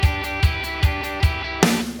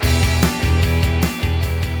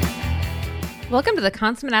Welcome to the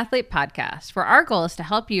Consummate Athlete Podcast, where our goal is to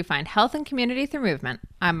help you find health and community through movement.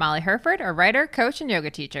 I'm Molly Herford, a writer, coach, and yoga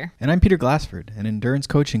teacher. And I'm Peter Glassford, an endurance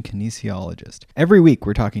coach and kinesiologist. Every week,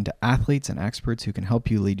 we're talking to athletes and experts who can help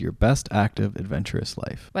you lead your best active, adventurous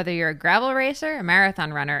life. Whether you're a gravel racer, a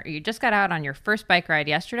marathon runner, or you just got out on your first bike ride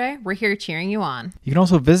yesterday, we're here cheering you on. You can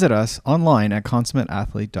also visit us online at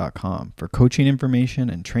consummateathlete.com for coaching information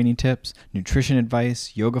and training tips, nutrition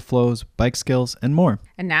advice, yoga flows, bike skills, and more.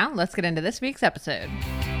 And now, let's get into this week's episode.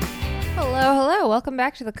 Hello. Welcome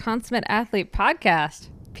back to the Consummate Athlete Podcast.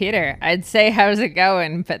 Peter, I'd say how's it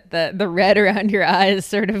going, but the red around your eyes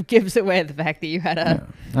sort of gives away the fact that you had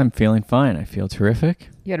I'm feeling fine. I feel terrific.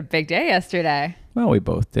 You had a big day yesterday. Well, we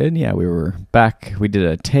both did. Yeah, we were back. We did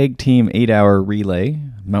a tag team 8-hour relay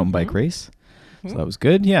mountain bike race. So that was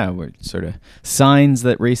good. Yeah, we're sort of signs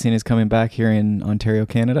that racing is coming back here in Ontario,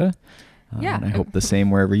 Canada. Yeah. And I hope the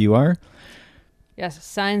same wherever you are. Yes,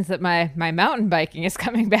 signs that my mountain biking is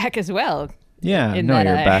coming back as well. Yeah, you're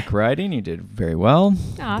back riding. You did very well.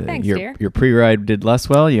 Aw, thanks, dear. Your pre-ride did less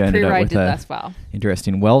well. You ended up with less well.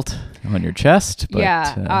 Interesting welt on your chest.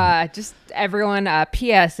 But, just everyone,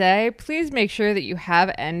 PSA, please make sure that you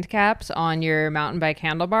have end caps on your mountain bike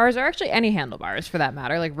handlebars, or actually any handlebars for that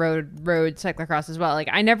matter, like road cyclocross as well. Like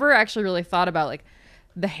I never actually really thought about like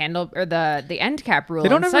the handle or the end cap rule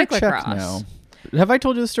in cyclocross. They don't ever check now. Have I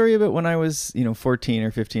told you the story about when I was, 14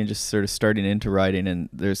 or 15, just sort of starting into riding, and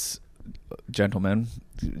there's gentlemen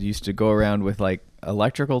used to go around with like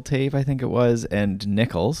electrical tape, I think it was, and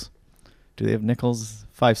nickels. Do they have nickels?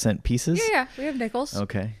 5-cent pieces? Yeah, we have nickels.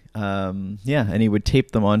 Okay. And he would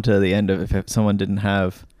tape them onto the end of if someone didn't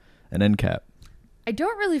have an end cap. I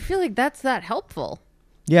don't really feel like that's that helpful.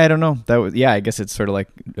 Yeah, I don't know. I guess it's sort of like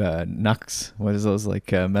knucks. What is those,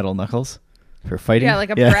 like metal knuckles? For fighting? Yeah,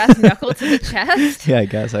 like a brass knuckle to the chest. Yeah, I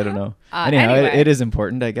guess. I don't know. Anyhow, it is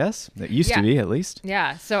important, I guess. It used to be, at least.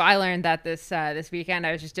 Yeah. So I learned that this weekend.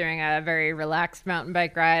 I was just doing a very relaxed mountain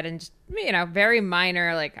bike ride and just, very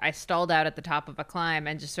minor. Like I stalled out at the top of a climb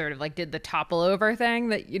and just sort of like did the topple over thing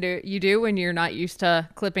that you do when you're not used to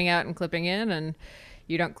clipping out and clipping in, and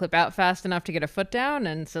you don't clip out fast enough to get a foot down,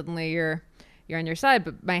 and suddenly you're on your side.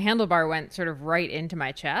 But my handlebar went sort of right into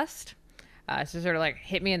my chest. So sort of like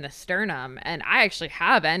hit me in the sternum, and I actually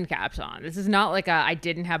have end caps on. This is not like I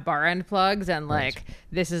didn't have bar end plugs and like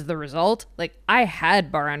this is the result. Like I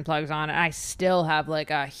had bar end plugs on and I still have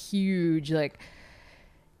like a huge like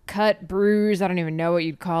cut, bruise, I don't even know what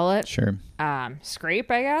you'd call it. Sure.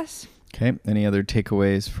 Scrape, I guess. Okay. Any other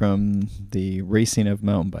takeaways from the racing of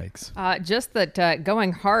mountain bikes? Just that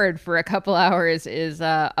going hard for a couple hours is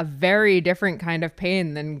a very different kind of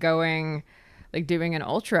pain than doing an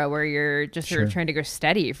ultra where you're just sort of trying to go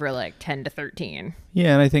steady for like 10 to 13.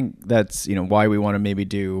 Yeah, and I think that's, why we want to maybe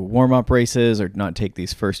do warm-up races or not take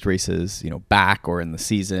these first races, back or in the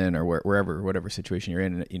season or wherever, whatever situation you're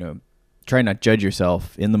in, try not judge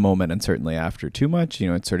yourself in the moment and certainly after too much.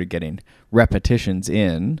 It's sort of getting repetitions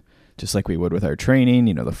in, just like we would with our training.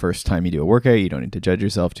 The first time you do a workout, you don't need to judge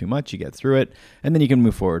yourself too much. You get through it, and then you can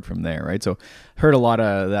move forward from there, right? So heard a lot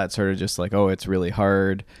of that sort of just like, oh, it's really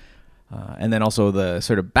hard. And then also the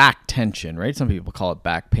sort of back tension, right? Some people call it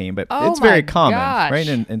back pain, but it's very common, right?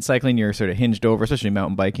 In cycling, you're sort of hinged over, especially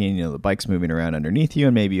mountain biking. The bike's moving around underneath you,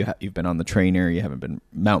 and maybe you've been on the trainer, you haven't been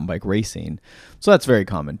mountain bike racing. So that's very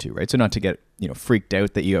common too, right? So not to get freaked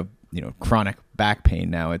out that you have chronic back pain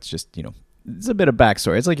now. It's just it's a bit of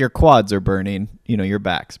backstory. It's like your quads are burning, your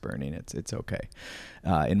back's burning. It's okay.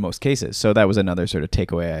 In most cases. So that was another sort of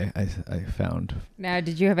takeaway I found. Now,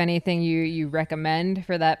 did you have anything you recommend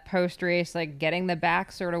for that post-race, like getting the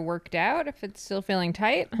back sort of worked out if it's still feeling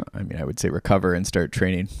tight? I would say recover and start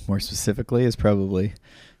training more specifically is probably,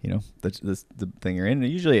 the thing you're in.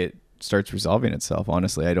 And usually it starts resolving itself.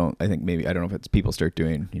 Honestly, I don't know if it's people start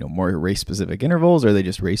doing, more race-specific intervals or they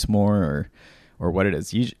just race more or what it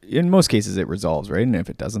is. In most cases it resolves, right? And if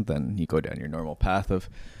it doesn't, then you go down your normal path of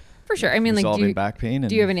for sure. I mean, like, back pain.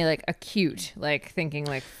 Do you have any like acute, like thinking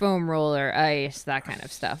like foam roller, ice, that kind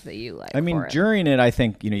of stuff that you like? I mean, during it, I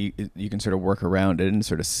think you can sort of work around it and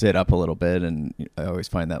sort of sit up a little bit, and I always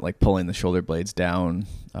find that like pulling the shoulder blades down,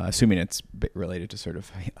 assuming it's related to sort of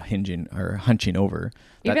hinging or hunching over.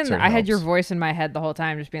 Even I had your voice in my head the whole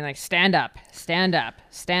time, just being like, stand up, stand up,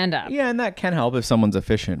 stand up. Yeah, and that can help if someone's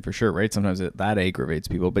efficient for sure, right? Sometimes that aggravates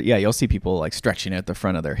people, but yeah, you'll see people like stretching at the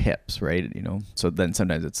front of their hips, right? So then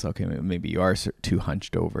sometimes it's okay, maybe you are too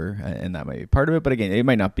hunched over, and that might be part of it. But again, it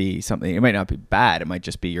might not be something. It might not be bad. It might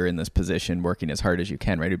just be you're in this position working as hard as you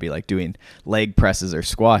can, right? It'd be like doing leg presses or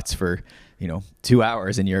squats for 2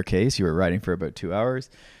 hours. In your case, you were riding for about 2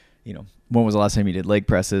 hours. When was the last time you did leg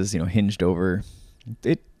presses? Hinged over.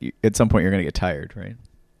 At some point you're going to get tired, right?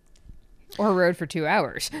 Or rode for 2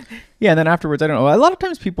 hours. Yeah, and then afterwards, I don't know. A lot of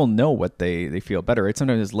times people know what they feel better, right?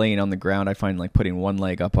 Sometimes it's laying on the ground. I find like putting one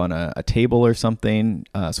leg up on a table or something,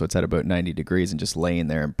 so it's at about 90 degrees, and just laying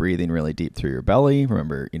there and breathing really deep through your belly.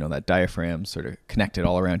 Remember, that diaphragm sort of connected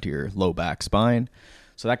all around to your low back spine.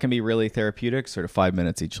 So that can be really therapeutic, sort of 5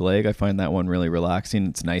 minutes each leg. I find that one really relaxing.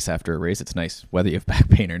 It's nice after a race. It's nice whether you have back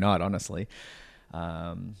pain or not, honestly.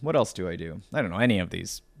 What else do? I don't know, any of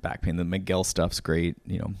these back pain. The McGill stuff's great,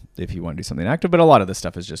 if you want to do something active, but a lot of this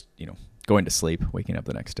stuff is just, going to sleep, waking up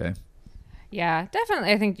the next day. Yeah,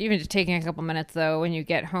 definitely. I think even just taking a couple minutes though, when you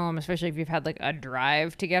get home, especially if you've had like a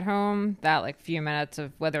drive to get home, that like few minutes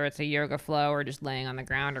of whether it's a yoga flow or just laying on the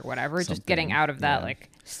ground or whatever, just getting out of that like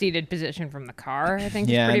seated position from the car, I think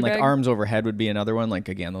is pretty and like big. Arms overhead would be another one. Like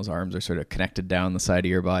again, those arms are sort of connected down the side of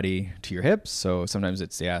your body to your hips. So sometimes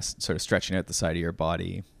it's sort of stretching out the side of your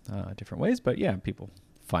body different ways. But yeah, people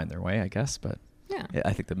find their way, I guess. But yeah,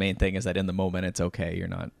 I think the main thing is that in the moment it's okay. You're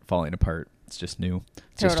not falling apart. It's just new.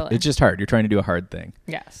 It's just hard. You're trying to do a hard thing.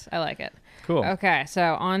 Yes, I like it. Cool. Okay,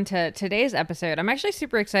 so on to today's episode. I'm actually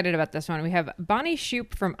super excited about this one. We have Bonie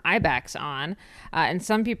Shupe from Ibex on. And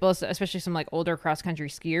some people, especially some like older cross-country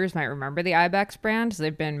skiers, might remember the Ibex brand. So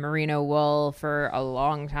they've been merino wool for a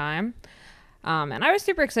long time. And I was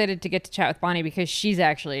super excited to get to chat with Bonie because she's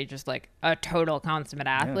actually just like a total consummate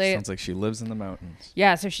athlete. Yeah, sounds like she lives in the mountains.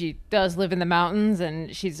 Yeah, so she does live in the mountains,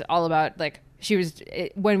 and she's all about like,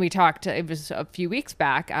 when we talked, it was a few weeks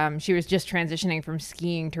back, she was just transitioning from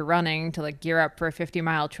skiing to running to like gear up for a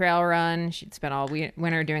 50-mile trail run. She'd spent all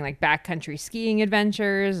winter doing like backcountry skiing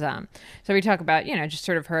adventures. So we talk about, just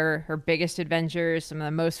sort of her biggest adventures, some of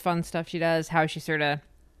the most fun stuff she does, how she sort of,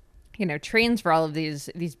 trains for all of these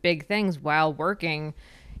big things while working,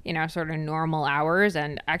 sort of normal hours,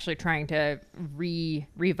 and actually trying to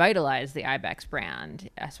revitalize the Ibex brand,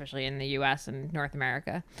 especially in the US and North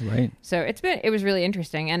America. Right. So it was really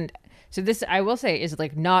interesting. And so this, I will say, is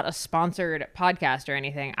like not a sponsored podcast or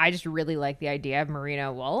anything. I just really like the idea of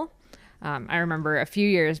merino wool. I remember a few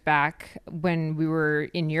years back when we were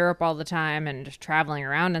in Europe all the time and just traveling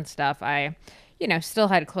around and stuff, I still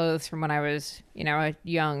had clothes from when I was, a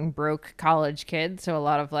young, broke college kid. So a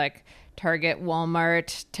lot of like Target,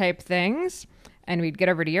 Walmart type things. And we'd get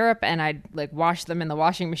over to Europe and I'd like wash them in the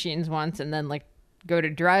washing machines once and then like go to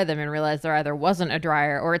dry them and realize there either wasn't a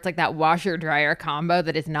dryer or it's like that washer dryer combo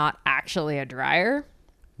that is not actually a dryer.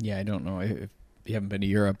 Yeah, I don't know. If you haven't been to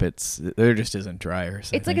Europe, there just isn't dryers.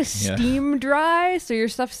 It's like a steam dry, so your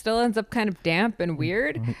stuff still ends up kind of damp and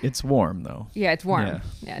weird. It's warm though. Yeah, it's warm.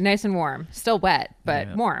 Yeah, nice and warm. Still wet,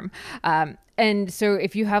 but warm. And so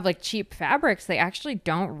if you have like cheap fabrics, they actually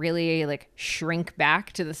don't really like shrink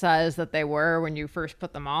back to the size that they were when you first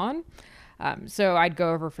put them on. So I'd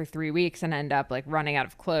go over for 3 weeks and end up like running out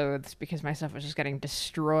of clothes because my stuff was just getting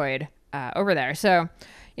destroyed over there. So,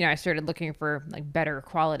 I started looking for like better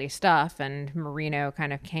quality stuff, and merino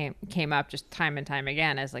kind of came up just time and time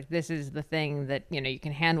again as like, this is the thing that, you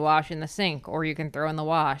can hand wash in the sink or you can throw in the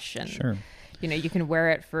wash. And sure. You can wear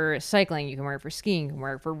it for cycling, you can wear it for skiing, you can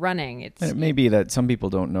wear it for running. It may be that some people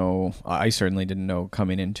don't know. I certainly didn't know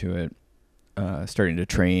coming into it, starting to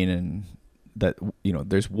train, and that,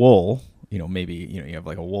 there's wool, maybe, you have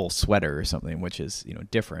like a wool sweater or something, which is,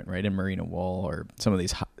 different, right? In merino wool or some of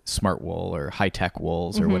these smart wool or high tech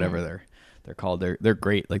wools or whatever they're called. They're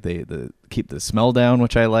great. Like they keep the smell down,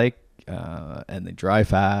 which I like. And they dry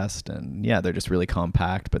fast, and they're just really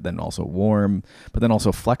compact, but then also warm, but then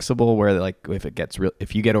also flexible, where like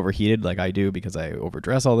if you get overheated like I do because I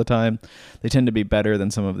overdress all the time, they tend to be better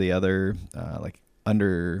than some of the other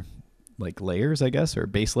under layers, I guess, or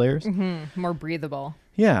base layers. More breathable.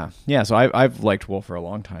 Yeah. So I've liked wool for a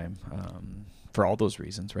long time. For all those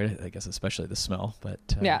reasons, right? I guess especially the smell, but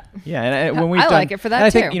and when we've like it for that and I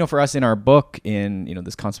too. think for us in our book, in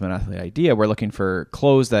this consummate athlete idea, we're looking for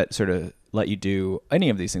clothes that sort of let you do any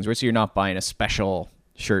of these things, right? So you're not buying a special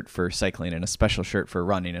shirt for cycling and a special shirt for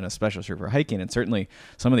running and a special shirt for hiking. And certainly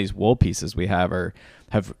some of these wool pieces we have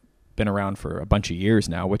have been around for a bunch of years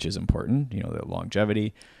now, which is important. The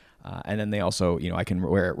longevity. And then they also, I can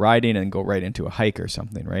wear it riding and go right into a hike or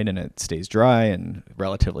something, right? And it stays dry and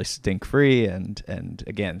relatively stink free, and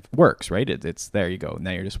again works, right? It's there you go.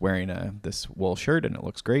 Now you're just wearing this wool shirt and it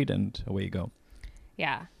looks great, and away you go.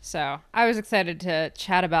 Yeah. So I was excited to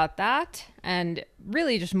chat about that and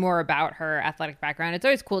really just more about her athletic background. It's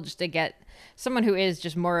always cool just to get someone who is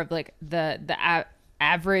just more of like the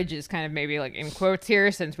average is kind of maybe like in quotes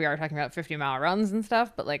here, since we are talking about 50-mile runs and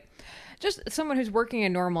stuff, but like just someone who's working a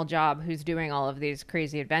normal job, who's doing all of these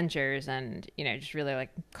crazy adventures and, you know, just really like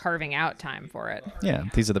carving out time for it. Yeah,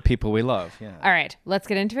 these are the people we love. Yeah. All right, let's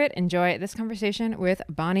get into it. Enjoy this conversation with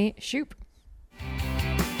Bonie Shupe.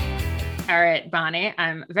 All right, Bonie,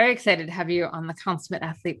 I'm very excited to have you on the Consummate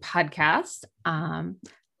Athlete podcast.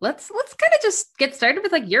 Let's kind of just get started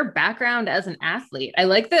with like your background as an athlete. I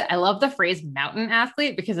love the phrase mountain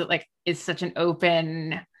athlete because it like is such an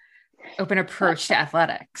open approach to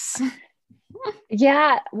athletics.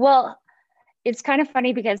 Yeah, well, it's kind of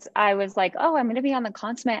funny because I was like, oh, I'm going to be on the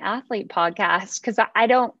Consummate Athlete podcast, because I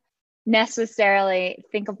don't necessarily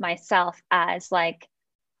think of myself as like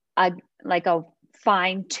a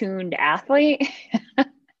fine-tuned athlete.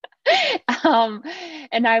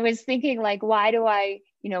 And I was thinking like, why do I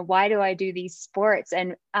do these sports?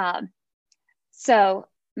 And so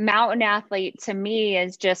mountain athlete to me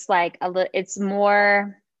is just like it's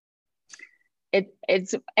more,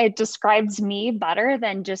 it describes me better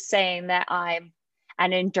than just saying that I'm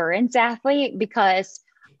an endurance athlete, because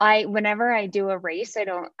whenever I do a race, I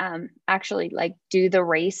don't actually like do the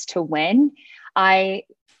race to win. I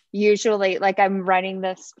usually like I'm running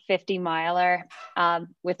this 50 miler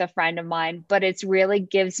with a friend of mine, but it's really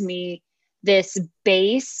gives me this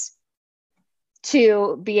base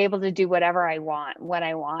to be able to do whatever I want when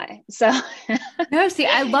I want. So no, see,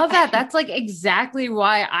 I love that. That's like exactly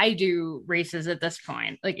why I do races at this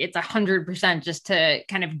point. Like it's 100% just to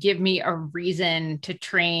kind of give me a reason to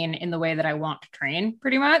train in the way that I want to train,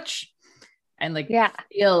 pretty much. And like,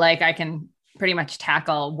 feel like I can pretty much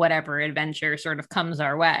tackle whatever adventure sort of comes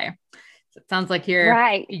our way. So it sounds like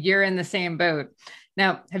you're in the same boat.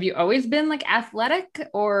 Now, have you always been like athletic,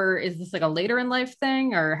 or is this like a later in life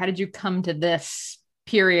thing, or how did you come to this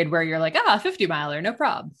period where you're like, 50 miler, no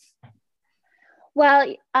problem?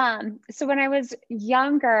 Well, so when I was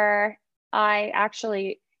younger, I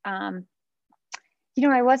actually, I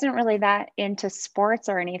wasn't really that into sports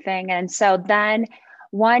or anything. And so then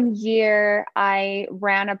one year I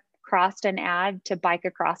ran across an ad to Bike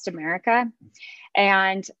Across America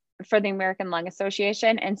and for the American Lung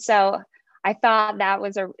Association. And so I thought that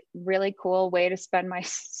was a really cool way to spend my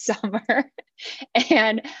summer.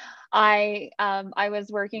 And I was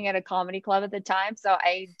working at a comedy club at the time. So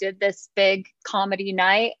I did this big comedy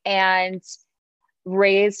night and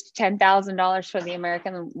raised $10,000 for the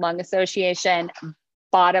American Lung Association,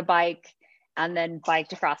 bought a bike, and then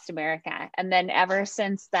biked across America. And then ever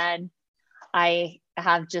since then, I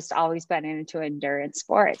have just always been into endurance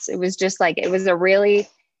sports. It was just like, it was a really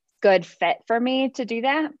good fit for me to do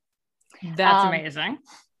that. That's amazing.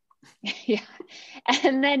 Yeah.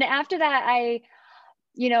 And then after that,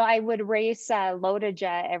 I would race Loda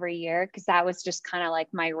Jet every year, because that was just kind of like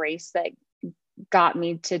my race that got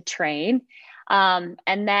me to train. And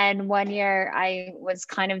then one year I was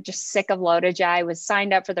kind of just sick of Loda Jet. I was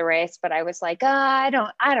signed up for the race, but I was like, I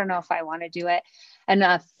don't know if I want to do it. And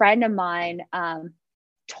a friend of mine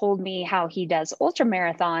told me how he does ultra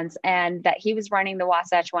marathons and that he was running the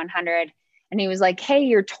Wasatch 100. And he was like, hey,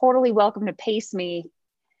 you're totally welcome to pace me.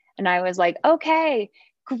 And I was like, okay,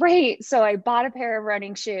 great. So I bought a pair of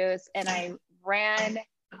running shoes and I ran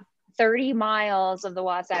 30 miles of the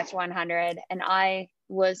Wasatch 100. And I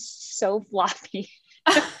was so floppy.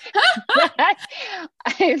 I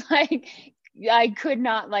could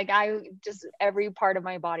not, every part of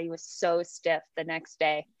my body was so stiff the next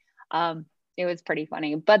day. It was pretty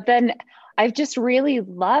funny. But then I've just really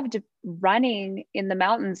loved running in the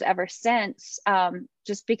mountains ever since,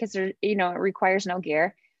 just because it requires no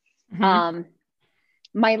gear. Mm-hmm.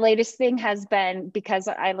 My latest thing has been, because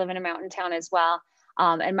I live in a mountain town as well,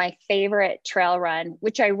 and my favorite trail run,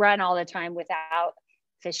 which I run all the time without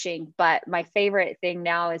fishing, but my favorite thing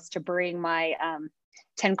now is to bring my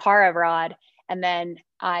Tenkara rod, and then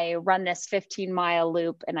I run this 15-mile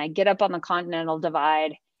loop, and I get up on the Continental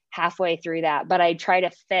Divide halfway through that, but I try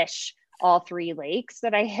to fish all 3 lakes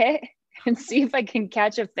that I hit and see if I can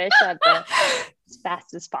catch a fish as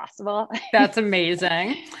fast as possible. That's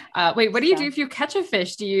amazing. Wait, what do you do if you catch a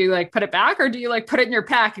fish? Do you like put it back, or do you like put it in your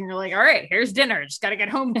pack and you're like, all right, here's dinner, just got to get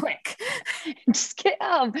home quick? Just get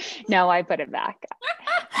home. No, I put it back.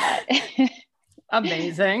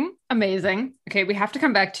 Amazing. Okay, we have to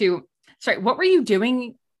come back to, sorry, what were you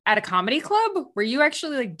doing at a comedy club? Were you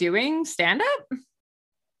actually like doing stand-up?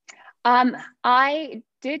 I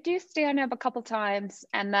did do stand-up a couple times,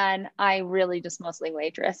 and then I really just mostly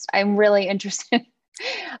waitress. I'm really interested.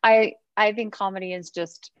 I think comedy is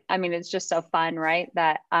just, it's just so fun, right?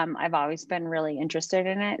 That I've always been really interested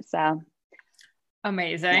in it. So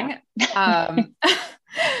amazing. Yeah.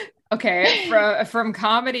 Okay, from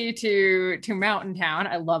comedy to mountain town.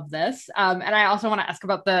 I love this. And I also want to ask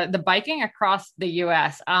about the biking across the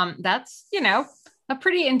US. That's, a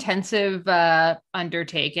pretty intensive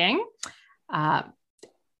undertaking. Uh,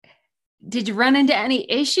 did you run into any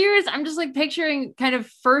issues? I'm just like picturing kind of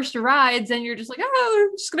first rides and you're just like, oh,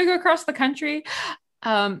 I'm just gonna go across the country.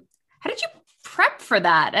 How did you prep for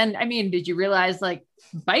that? And I mean, did you realize like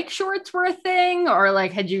bike shorts were a thing, or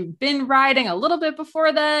like had you been riding a little bit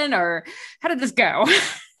before then, or how did this go?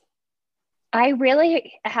 I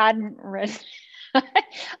really hadn't ridden.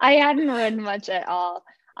 I hadn't ridden much at all.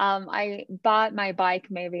 I bought my bike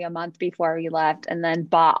maybe a month before we left, and then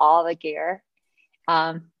bought all the gear.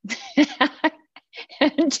 Um,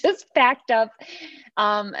 and just packed up.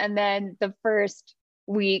 And then the first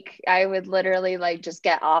week, I would literally like just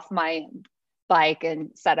get off my bike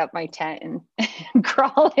and set up my tent and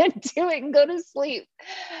crawl into it and go to sleep.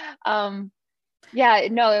 Yeah,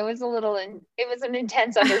 no, it was an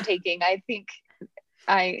intense undertaking. I think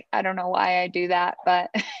I don't know why I do that, but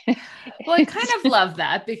Well, I kind of love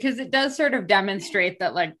that because it does sort of demonstrate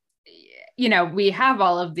that like, we have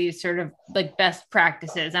all of these sort of like best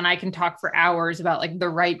practices, and I can talk for hours about like the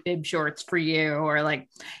right bib shorts for you, or like,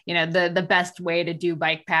 the best way to do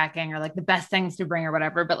bike packing, or like the best things to bring or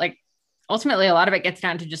whatever. But like ultimately a lot of it gets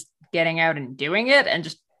down to just getting out and doing it and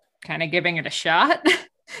just kind of giving it a shot.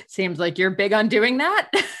 Seems like you're big on doing that.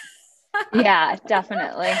 Yeah,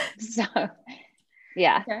 definitely. So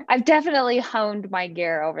yeah, Okay. I've definitely honed my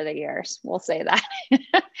gear over the years. We'll say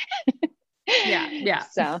that. Yeah.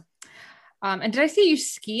 So And did I see you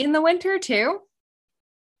ski in the winter too?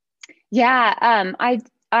 yeah,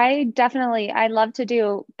 I definitely, I love to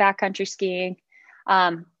do backcountry skiing.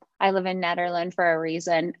 I live in Netherlands for a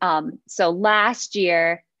reason. So last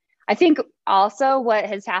year, I think also what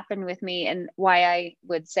has happened with me and why I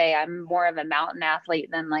would say I'm more of a mountain athlete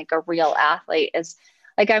than like a real athlete is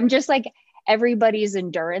like, I'm just like everybody's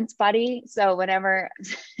endurance buddy. So whenever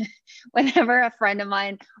a friend of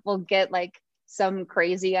mine will get like some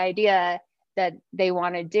crazy idea that they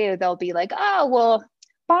want to do, they'll be like, oh, well,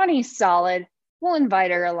 Bonnie's solid. We'll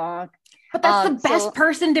invite her along. But that's the best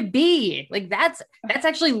person to be. Like that's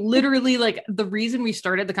actually literally like the reason we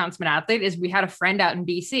started the Consummate Athlete is we had a friend out in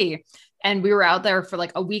BC and we were out there for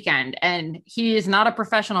like a weekend, and he is not a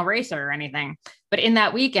professional racer or anything. But in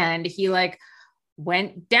that weekend, he like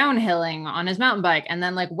went downhilling on his mountain bike and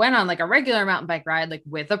then like went on like a regular mountain bike ride, like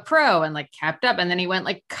with a pro, and like kept up. And then he went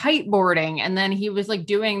like kiteboarding. And then he was like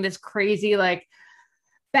doing this crazy, like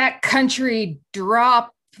backcountry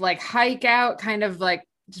drop, like hike out kind of like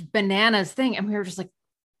just bananas thing. And we were just like,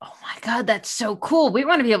 oh my God, that's so cool. We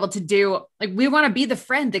want to be able to do, like, we want to be the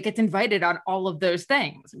friend that gets invited on all of those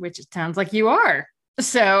things, which it sounds like you are.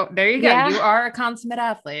 So there you go. Yeah. You are a consummate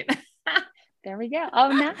athlete. There we go. Oh,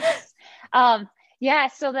 nice. Yeah.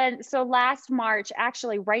 So last March,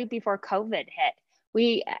 actually right before COVID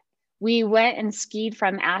hit, we went and skied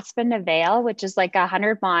from Aspen to Vail, which is like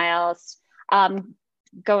 100 miles,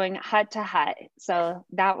 going hut to hut. So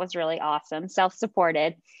that was really awesome.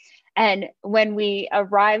 Self-supported. And when we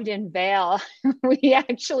arrived in Vail, we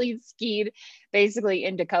actually skied basically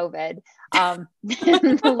into COVID,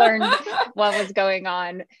 learned what was going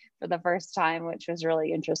on for the first time, which was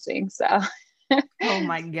really interesting. So, oh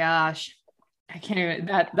my gosh. I can't even,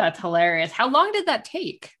 that's hilarious. How long did that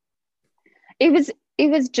take? it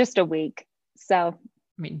was just a week. So,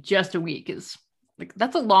 I mean, just a week is like,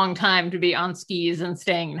 that's a long time to be on skis and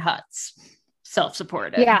staying in huts,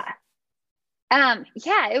 self-supported. yeah.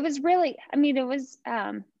 Yeah, it was really, I mean, it was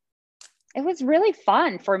really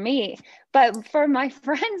fun for me, but for my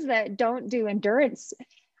friends that don't do endurance,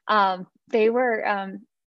 they were,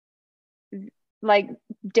 like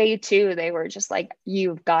day 2, they were just like,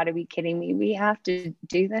 you've got to be kidding me. We have to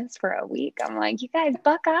do this for a week. I'm like, you guys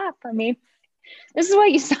buck up. I mean, this is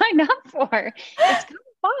what you signed up for. It's kind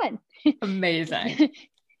of fun.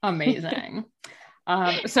 Amazing.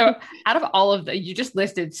 So out of all of you just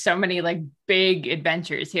listed so many like big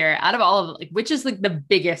adventures here. Out of all of like, which is like the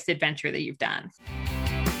biggest adventure that you've done?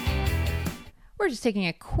 We're just taking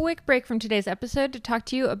a quick break from today's episode to talk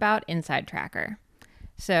to you about Inside Tracker.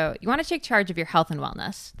 So you want to take charge of your health and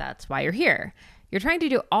wellness. That's why you're here. You're trying to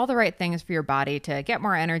do all the right things for your body to get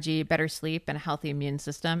more energy, better sleep, and a healthy immune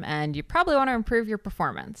system. And you probably want to improve your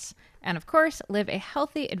performance. And of course, live a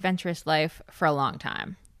healthy, adventurous life for a long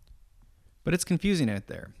time. But it's confusing out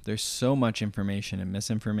there. There's so much information and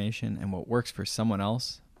misinformation, and what works for someone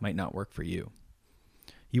else might not work for you.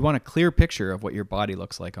 You want a clear picture of what your body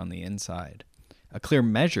looks like on the inside, a clear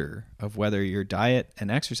measure of whether your diet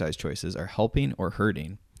and exercise choices are helping or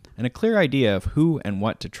hurting, and a clear idea of who and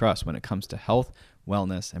what to trust when it comes to health,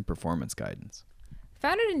 wellness, and performance guidance.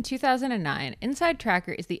 Founded in 2009, Inside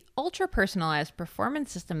Tracker is the ultra-personalized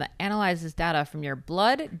performance system that analyzes data from your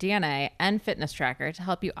blood, DNA, and fitness tracker to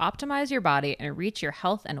help you optimize your body and reach your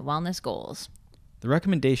health and wellness goals. The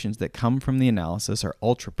recommendations that come from the analysis are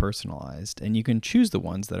ultra-personalized, and you can choose the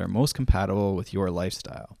ones that are most compatible with your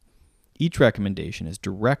lifestyle. Each recommendation is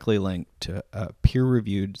directly linked to a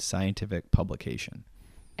peer-reviewed scientific publication.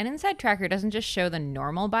 An Inside Tracker doesn't just show the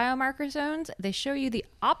normal biomarker zones, they show you the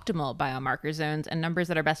optimal biomarker zones and numbers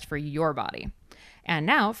that are best for your body. And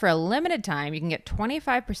now, for a limited time, you can get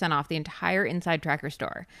 25% off the entire Inside Tracker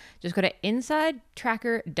store. Just go to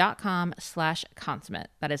insidetracker.com/consummate.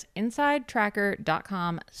 That is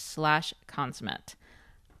insidetracker.com/consummate.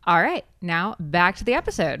 All right, now back to the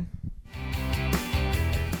episode.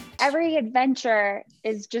 Every adventure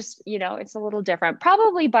is just, it's a little different.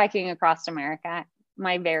 Probably biking across America.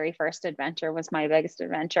 My very first adventure was my biggest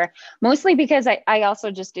adventure, mostly because I also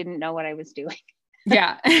just didn't know what I was doing.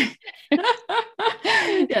 Yeah.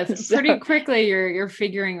 Yes. Pretty quickly you're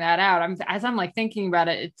figuring that out. As I'm like thinking about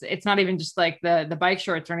it, it's not even just like the bike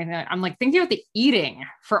shorts or anything. I'm like thinking about the eating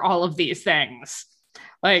for all of these things.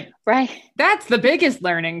 Like, right. That's the biggest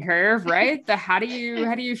learning curve, right? How do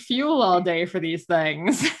you fuel all day for these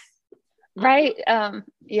things? Right.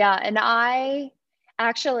 Yeah. And I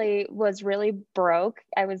actually was really broke.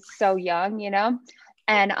 I was so young,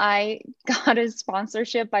 and I got a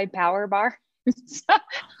sponsorship by Power Bar.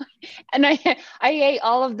 And I ate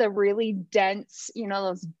all of the really dense,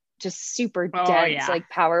 those just super dense, like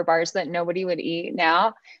Power Bars that nobody would eat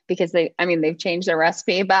now because they've changed their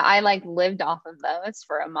recipe, but I like lived off of those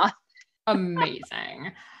for a month.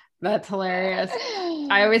 Amazing. That's hilarious.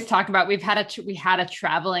 I always talk about, we had a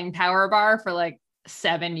traveling Power Bar for like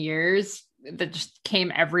 7 years that just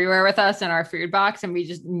came everywhere with us in our food box. And we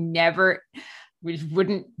just wouldn't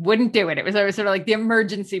do it. It was always sort of like the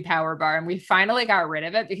emergency Power Bar. And we finally got rid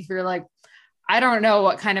of it because we were like, I don't know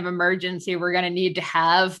what kind of emergency we're going to need to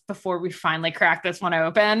have before we finally crack this one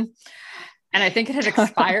open. And I think it had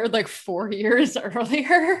expired like 4 years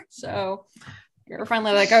earlier. So we were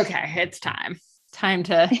finally like, okay, it's time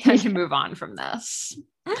to move on from this.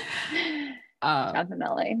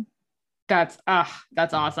 Definitely. That's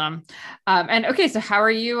awesome. And okay, so how are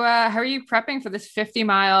you prepping for this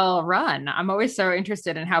 50-mile run? I'm always so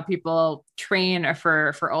interested in how people train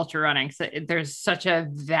for ultra running. So there's such a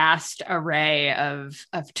vast array of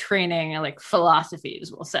training, like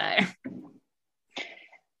philosophies, we'll say.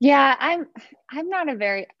 Yeah, I'm not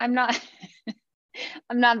I'm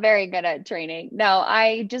not very good at training. No,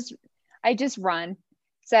 I just run.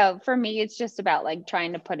 So for me, it's just about like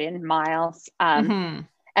trying to put in miles.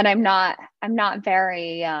 And I'm not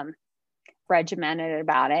very regimented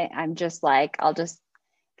about it. I'm just like,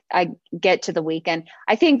 I get to the weekend.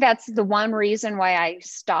 I think that's the one reason why I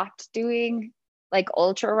stopped doing like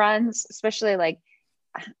ultra runs, especially like,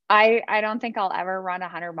 I don't think I'll ever run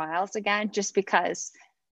 100 miles again, just because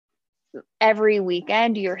every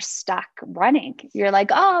weekend you're stuck running. You're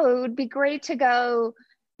like, oh, it would be great to go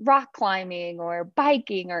rock climbing or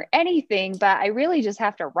biking or anything, but I really just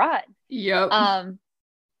have to run. Yep.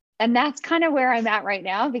 And that's kind of where I'm at right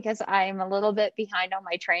now because I'm a little bit behind on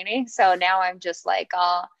my training. So now I'm just like,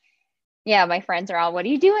 my friends are all, what are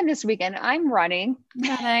you doing this weekend? I'm running.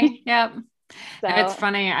 Yep. So, it's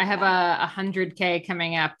funny. I have a 100K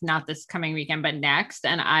coming up, not this coming weekend, but next.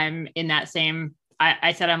 And I'm in that same,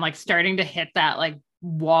 I said, I'm like starting to hit that like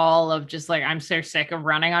wall of just like, I'm so sick of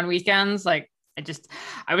running on weekends. Like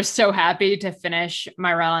I was so happy to finish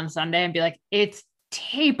my run on Sunday and be like, it's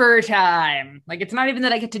taper time. Like, it's not even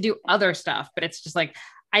that I get to do other stuff, but it's just like,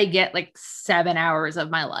 I get like 7 hours of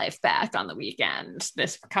my life back on the weekend,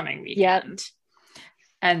 this coming weekend. Yep.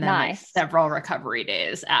 And then like several recovery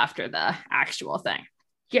days after the actual thing.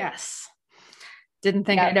 Yes. Didn't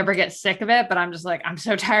think I'd ever get sick of it, but I'm just like, I'm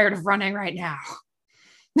so tired of running right now.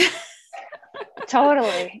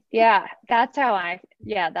 Totally. Yeah. That's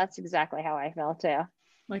exactly how I feel too.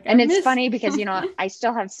 Like, and it's funny because, I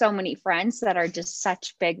still have so many friends that are just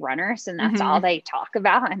such big runners and that's all they talk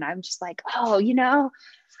about. And I'm just like, oh,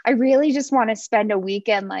 I really just want to spend a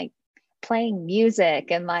weekend like playing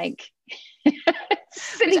music and like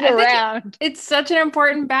sitting around. It's such an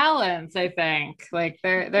important balance, I think. Like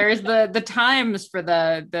there's the times for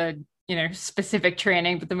the specific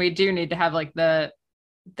training, but then we do need to have like the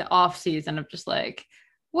off season of just like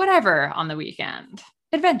whatever on the weekend.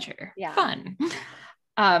 Adventure. Yeah. Fun.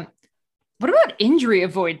 What about injury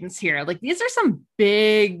avoidance here? Like, these are some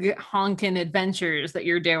big honking adventures that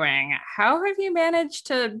you're doing. How have you managed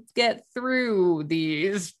to get through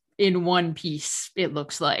these in one piece, it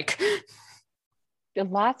looks like.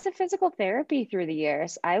 Lots of physical therapy through the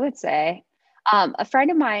years, I would say. A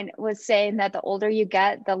friend of mine was saying that the older you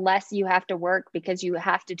get, the less you have to work because you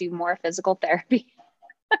have to do more physical therapy,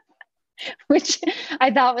 which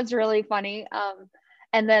I thought was really funny.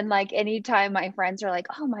 And then like anytime my friends are like,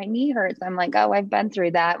 "Oh, my knee hurts," I'm like, "Oh, I've been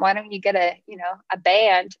through that. Why don't you get a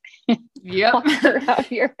band, Yep. wander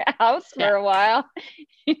out your house for Yeah. a while?"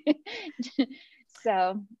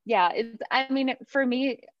 So yeah, I mean, for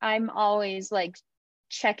me, I'm always like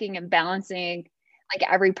checking and balancing like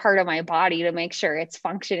every part of my body to make sure it's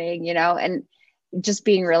functioning, and just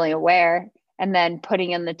being really aware and then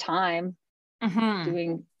putting in the time Mm-hmm.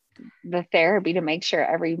 doing the therapy to make sure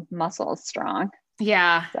every muscle is strong.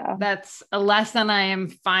 Yeah, So, that's a lesson I am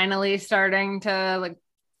finally starting to like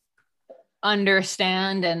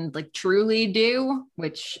understand and like truly do,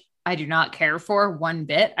 which I do not care for one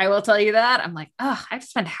bit. I will tell you that. I'm like, oh, I've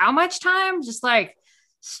spent how much time just like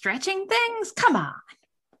stretching things? Come on.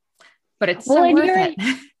 But it's well, so and worth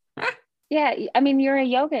it. yeah, I mean, you're a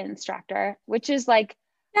yoga instructor, which is like,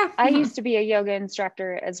 Yeah. I used to be a yoga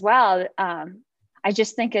instructor as well. I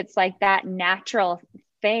just think it's like that natural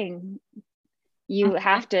thing you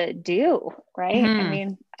have to do, right? I Mm-hmm.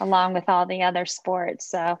 mean, along with all the other sports.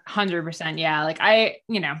 So, 100%. Yeah. Like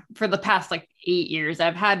for the past like 8 years,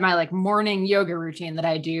 I've had my like morning yoga routine that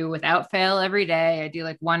I do without fail every day. I do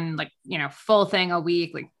like one, like, full thing a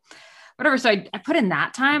week, like whatever. So I put in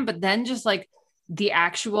that time, but then just like the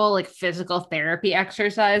actual like physical therapy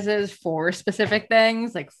exercises for specific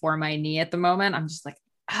things, like for my knee at the moment, I'm just like,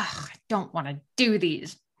 I don't want to do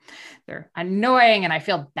these. They're annoying and I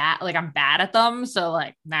feel bad, like I'm bad at them. So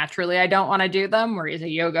like naturally I don't want to do them. Whereas a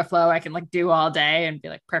yoga flow, I can like do all day and be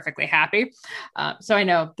like perfectly happy. So I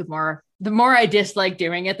know the more I dislike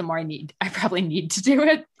doing it, the more I probably need to do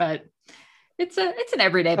it, but it's an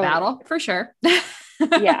everyday totally. battle for sure.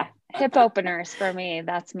 Yeah. Hip openers for me.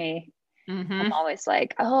 That's me. I'm Mm-hmm. always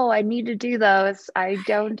like, oh, I need to do those. I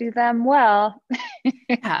don't do them well.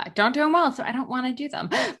 Yeah, don't do them well, so I don't want to do them,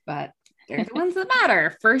 but they're the ones that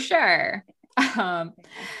matter for sure. Um,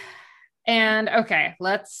 and okay,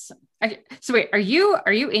 so wait, are you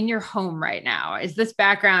in your home right now? Is this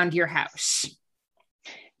background your house?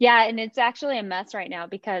 Yeah. And it's actually a mess right now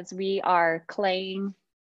because we're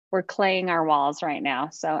claying our walls right now.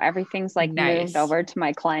 So everything's like moved Nice. over to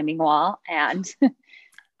my climbing wall. And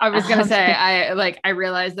I was gonna um, say, I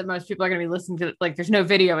realize that most people are gonna be listening to like there's no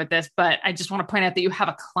video with this, but I just want to point out that you have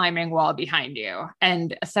a climbing wall behind you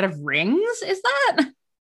and a set of rings. Is that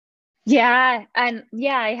yeah. And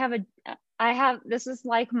yeah, this is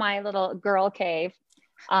like my little girl cave.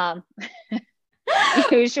 Um,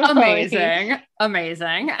 usually. amazing?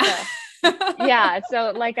 Amazing. So, yeah.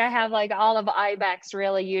 So like I have like all of ibex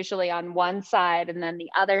really usually on one side, and then the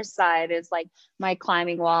other side is like my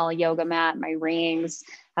climbing wall, a yoga mat, my rings,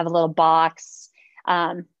 have a little box.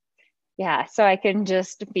 Um, yeah, so I can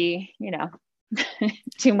just be,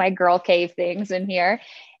 do my girl cave things in here.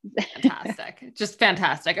 Fantastic. Just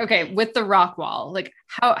fantastic. Okay, with the rock wall, like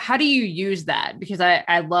how do you use that? Because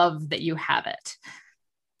I love that you have it.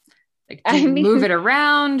 Like, do I you move mean, it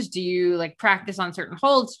around? Do you like practice on certain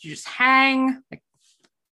holds? Do you just hang? Like,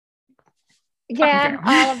 talk me yeah, through.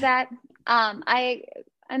 all of that. I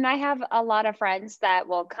have a lot of friends that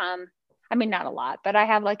will come. I mean, not a lot, but I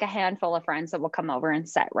have like a handful of friends that will come over and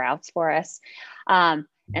set routes for us. And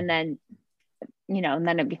then, and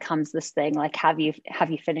then it becomes this thing like, have you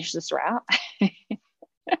finished this route?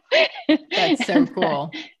 That's so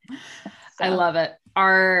cool. I So, love it.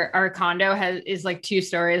 Our condo is like 2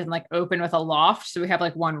 stories and like open with a loft. So we have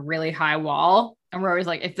like one really high wall. And we're always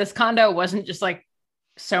like, if this condo wasn't just like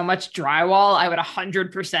so much drywall, I would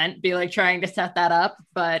 100% be like trying to set that up.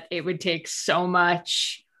 But it would take so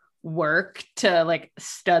much work to like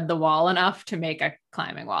stud the wall enough to make a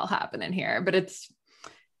climbing wall happen in here. But it's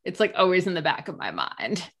like always in the back of my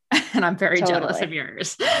mind. And I'm very jealous of totally.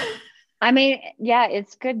 yours. I mean, yeah,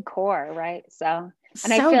 it's good core, right? So,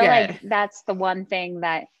 and I So feel like good. that's the one thing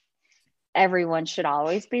that everyone should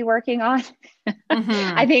always be working on. I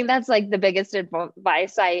Mm-hmm. think that's like the biggest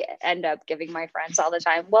advice I end up giving my friends all the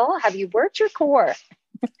time. Well, have you worked your core?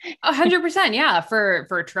 100%. Yeah.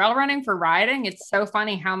 For trail running, for riding, it's so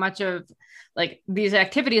funny how much of like these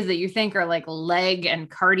activities that you think are like leg and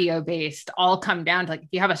cardio based all come down to like if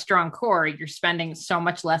you have a strong core, you're spending so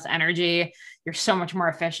much less energy, you're so much more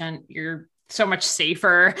efficient, you're so much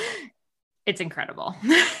safer. It's incredible.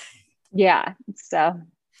 Yeah. So,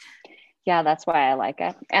 yeah, that's why I like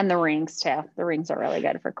it. And the rings too. The rings are really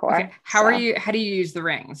good for Okay. core. How So, do you use the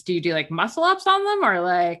rings? Do you do like muscle ups on them or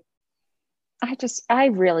like I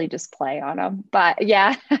really just play on them. But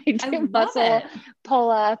yeah, I I do love muscle it.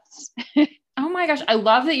 pull-ups. Oh my gosh. I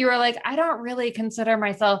love that you were like, I don't really consider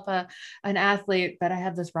myself an athlete, but I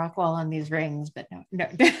have this rock wall on these rings, but no,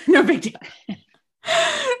 no big deal. This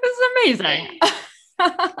is amazing.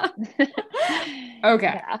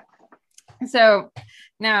 Okay. Yeah. So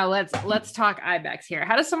now let's talk Ibex here.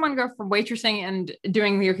 How does someone go from waitressing and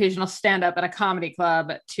doing the occasional stand-up at a comedy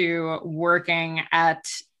club to working at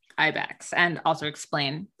Ibex? And also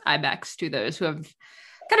explain Ibex to those who have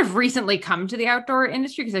kind of recently come to the outdoor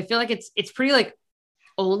industry, because I feel like it's pretty like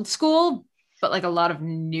old school, but like a lot of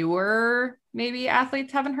newer maybe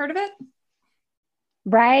athletes haven't heard of it.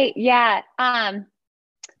 Right. Yeah. I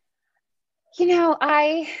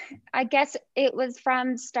guess it was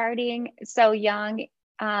from starting so young,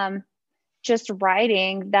 just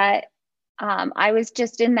writing that I was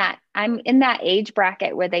just I'm in that age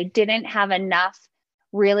bracket where they didn't have enough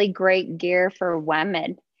really great gear for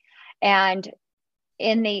women. And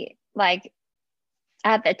in the like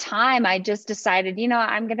at the time, I just decided,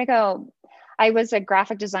 I'm going to go. I was a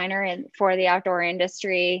graphic designer for the outdoor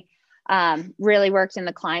industry, really worked in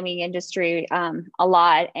the climbing industry a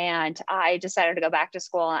lot. And I decided to go back to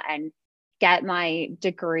school and get my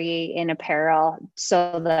degree in apparel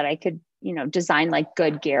so that I could, design like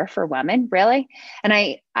good gear for women, really. And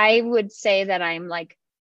I would say that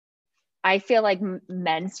I feel like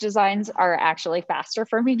men's designs are actually faster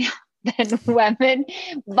for me now than women,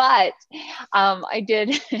 but I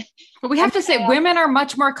did. But we have to say women are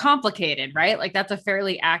much more complicated, right? Like that's a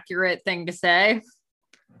fairly accurate thing to say.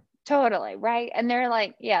 Totally. Right. And they're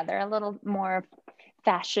they're a little more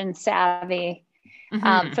fashion savvy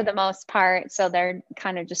for the most part. So they're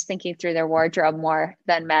kind of just thinking through their wardrobe more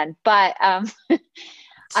than men. But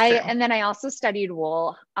and then I also studied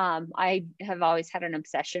wool. I have always had an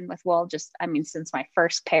obsession with wool, since my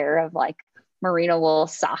first pair of like merino wool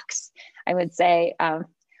socks, I would say,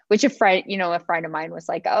 which a friend of mine was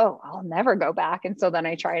like, oh, I'll never go back. And so then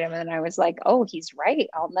I tried them and I was like, oh, he's right.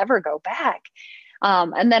 I'll never go back.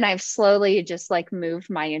 And then I've slowly just like moved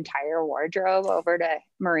my entire wardrobe over to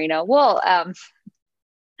merino wool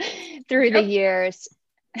through the years.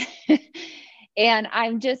 And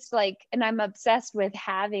I'm just and I'm obsessed with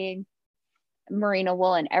having merino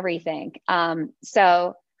wool and everything.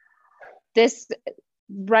 So this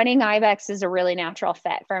running Ibex is a really natural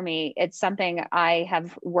fit for me. It's something I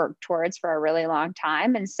have worked towards for a really long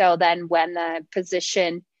time. And so then when the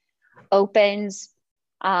position opens,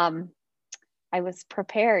 I was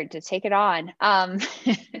prepared to take it on.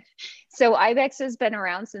 So Ibex has been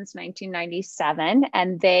around since 1997,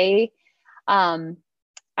 and they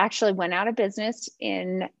actually went out of business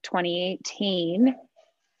in 2018.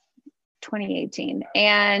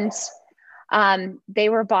 And they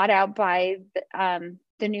were bought out by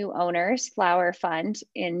the new owners, Flower Fund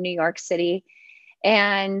in New York City.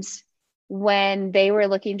 And when they were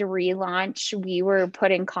looking to relaunch, we were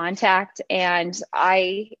put in contact and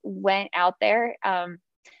I went out there.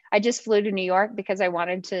 I just flew to New York because I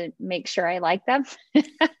wanted to make sure I liked them.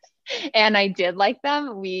 And I did like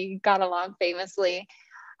them. We got along famously.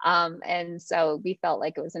 And so we felt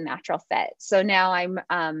like it was a natural fit. So now I'm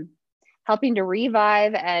helping to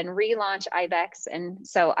revive and relaunch Ibex. And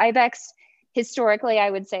so Ibex, historically, I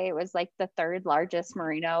would say it was like the third largest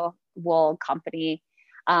merino wool company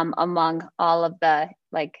among all of the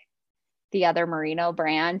other merino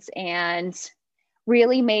brands, and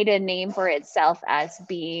really made a name for itself as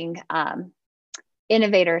being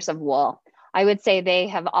innovators of wool. I would say they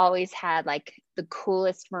have always had like the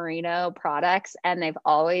coolest merino products, and they've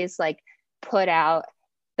always put out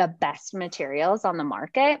the best materials on the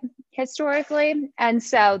market historically. And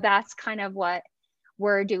so that's kind of what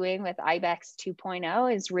we're doing with Ibex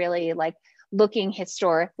 2.0, is really looking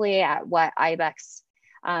historically at what Ibex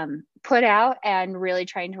put out and really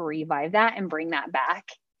trying to revive that and bring that back.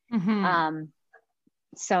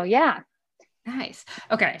 So yeah. Nice.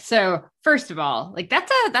 Okay. So first of all,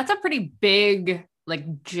 that's a pretty big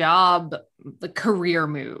job, career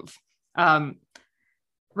move.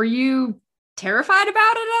 Were you terrified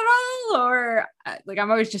about it at all? Or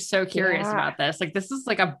I'm always just so curious about this. This is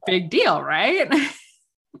a big deal, right?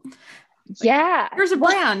 Yeah. Here's a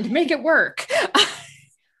brand, make it work.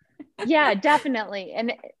 Yeah, definitely.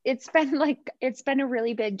 And it's been a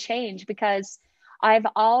really big change because I've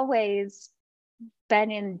always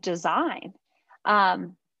been in design.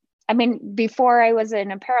 Before I was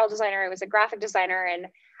an apparel designer, I was a graphic designer, and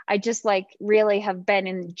I just really have been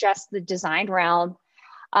in just the design realm.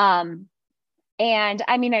 And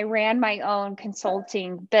I ran my own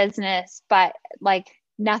consulting business, but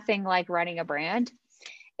nothing like running a brand.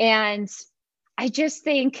 And I just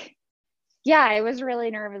think Yeah, I was really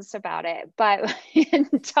nervous about it, but in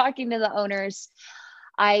talking to the owners,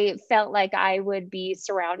 I felt like I would be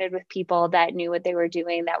surrounded with people that knew what they were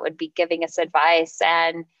doing, that would be giving us advice.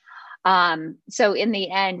 And so in the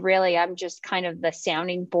end, really, I'm just kind of the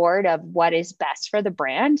sounding board of what is best for the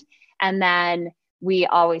brand. And then we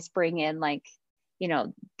always bring in like,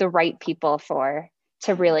 the right people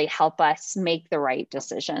to really help us make the right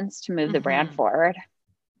decisions to move the brand forward.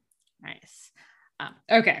 Nice.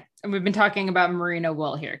 Okay. And we've been talking about merino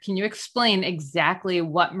wool here. Can you explain exactly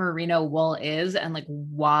what merino wool is and like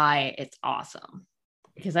why it's awesome?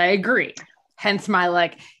 Because I agree. Hence my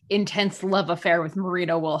like intense love affair with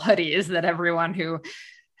merino wool hoodies that everyone who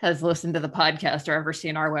has listened to the podcast or ever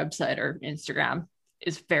seen our website or Instagram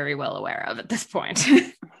is very well aware of at this point.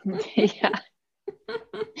 Yeah.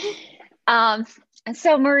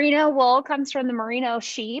 So merino wool comes from the merino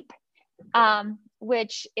sheep,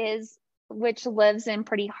 which lives in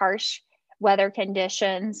pretty harsh weather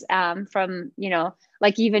conditions. From,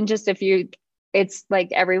 like even just it's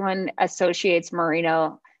like everyone associates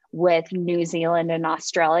merino with New Zealand and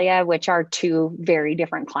Australia, which are two very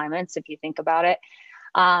different climates if you think about it.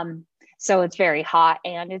 So it's very hot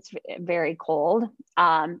and it's very cold.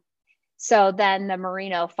 So then the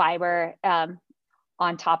merino fiber,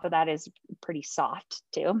 on top of that is pretty soft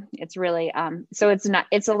too. It's really, so it's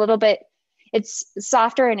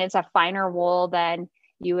softer and it's a finer wool than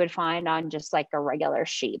you would find on just like a regular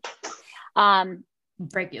sheep.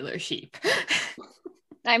 Regular sheep.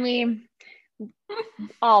 I mean,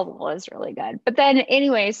 all wool is really good. But then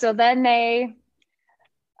anyway, so then the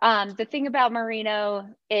thing about merino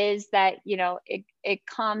is that, it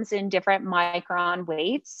comes in different micron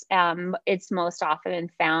weights. It's most often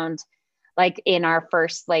found like in our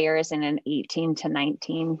first layers in an 18 to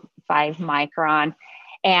 19.5 micron.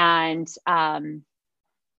 And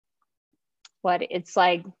what it's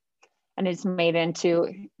like, and it's made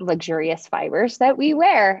into luxurious fibers that we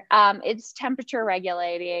wear. It's temperature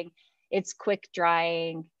regulating, it's quick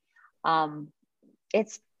drying.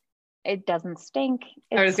 It doesn't stink.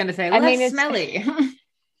 I was going to say, less smelly.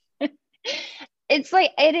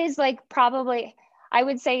 It is like probably, I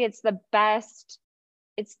would say it's the best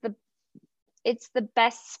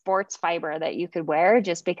sports fiber that you could wear,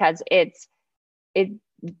 just because it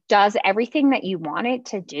does everything that you want it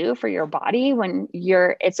to do for your body.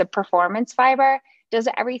 It's a performance fiber, does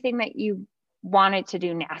everything that you want it to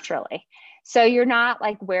do naturally. So you're not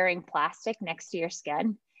like wearing plastic next to your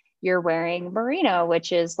skin. You're wearing merino,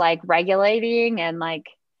 which is like regulating and like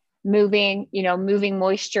moving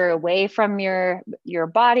moisture away from your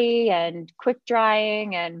body and quick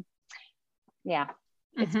drying. And yeah,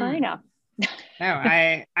 it's merino. No,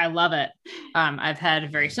 I love it. I've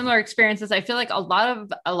had very similar experiences. I feel like a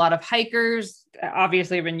lot of hikers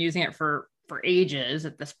obviously have been using it for ages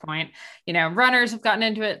at this point. Runners have gotten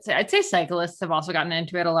into it. I'd say cyclists have also gotten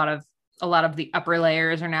into it. A lot of the upper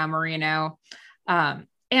layers are now merino.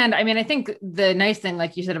 And I mean, I think the nice thing,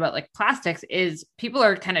 like you said about like plastics, is people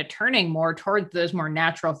are kind of turning more towards those more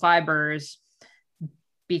natural fibers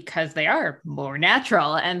because they are more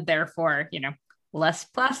natural and therefore, less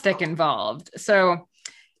plastic involved. So,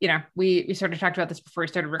 we sort of talked about this before we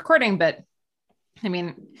started recording, but I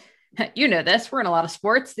mean, this, we're in a lot of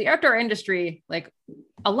sports, the outdoor industry, like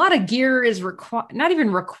a lot of gear is not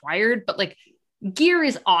even required, but like gear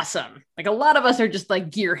is awesome. Like a lot of us are just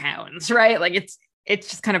like gear hounds, right? Like it's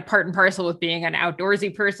just kind of part and parcel with being an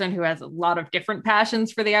outdoorsy person who has a lot of different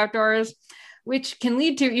passions for the outdoors, which can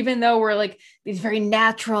lead to, even though we're like these very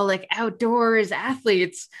natural, like outdoors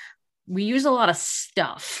athletes, we use a lot of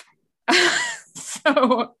stuff.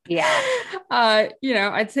 So, yeah,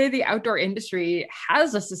 I'd say the outdoor industry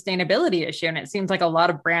has a sustainability issue, and it seems like a lot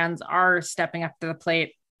of brands are stepping up to the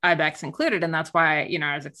plate, Ibex included. And that's why,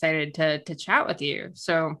 I was excited to chat with you.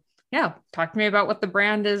 So yeah, talk to me about what the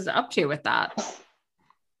brand is up to with that.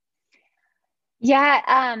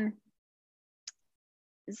 Yeah.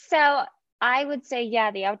 So I would say,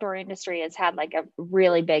 the outdoor industry has had like a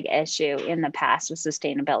really big issue in the past with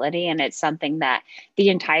sustainability. And it's something that the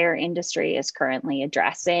entire industry is currently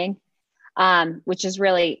addressing, which is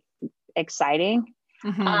really exciting.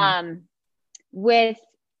 Mm-hmm. With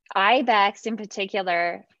Ibex in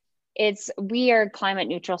particular, we are climate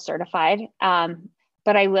neutral certified.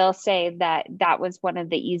 But I will say that was one of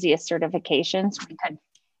the easiest certifications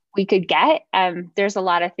we could get. There's a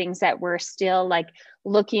lot of things that we're still like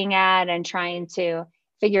looking at and trying to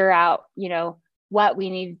figure out, what we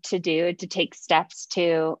need to do to take steps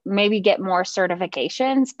to maybe get more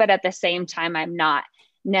certifications. But at the same time, I'm not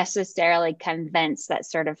necessarily convinced that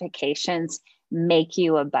certifications make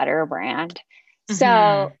you a better brand. Mm-hmm.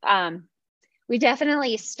 So we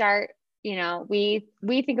definitely start we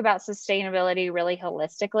think about sustainability really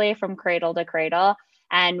holistically from cradle to cradle.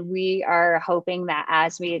 And we are hoping that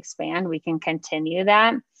as we expand, we can continue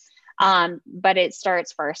that. But it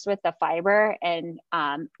starts first with the fiber and,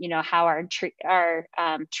 how our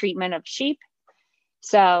treatment of sheep.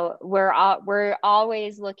 So we're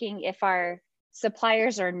always looking, if our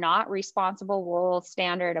suppliers are not responsible wool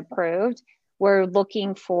standard approved, we're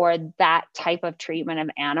looking for that type of treatment of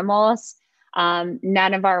animals.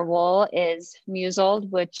 None of our wool is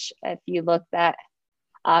museled, which if you look that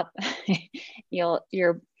up,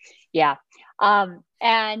 yeah.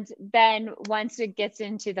 And then once it gets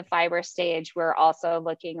into the fiber stage, we're also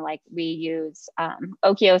looking, like, we use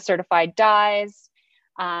OKIO certified dyes.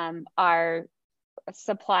 Our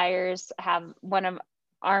suppliers have, one of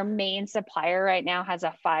our main supplier right now has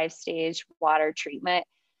a 5-stage water treatment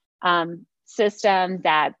system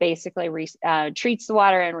that basically treats the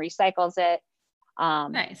water and recycles it.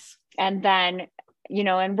 Nice. And then,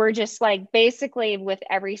 and we're just like, basically with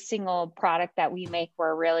every single product that we make,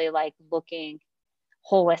 we're really like looking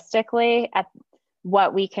holistically at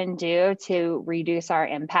what we can do to reduce our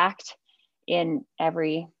impact in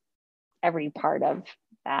every part of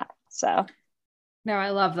that. So. No, I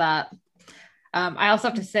love that. I also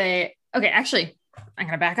have to say, okay, actually, I'm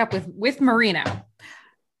going to back up with merino.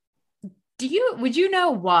 Would you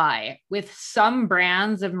know why with some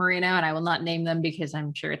brands of merino, and I will not name them because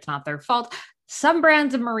I'm sure it's not their fault, some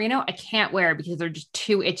brands of merino I can't wear because they're just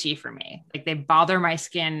too itchy for me. Like, they bother my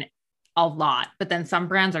skin a lot, but then some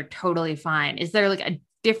brands are totally fine. Is there like a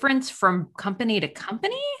difference from company to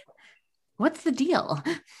company? What's the deal?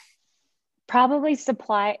 Probably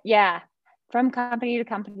supply. Yeah. From company to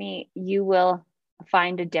company, you will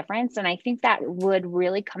find a difference. And I think that would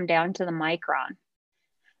really come down to the micron.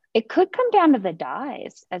 It could come down to the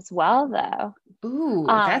dyes as well, though. Ooh,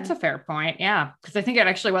 that's a fair point. Yeah. Because I think it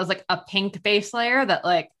actually was like a pink base layer that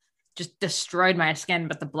like just destroyed my skin,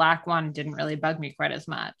 but the black one didn't really bug me quite as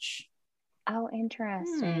much. Oh,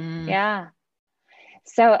 interesting. Yeah.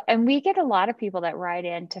 So, and we get a lot of people that write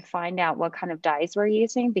in to find out what kind of dyes we're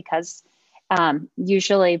using, because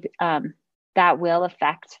usually that will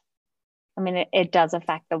affect, it does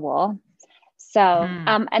affect the wool. So,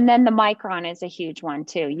 and then the micron is a huge one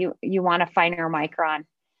too. You want a finer micron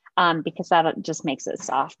because that just makes it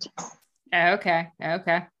soft. Okay.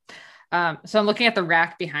 So I'm looking at the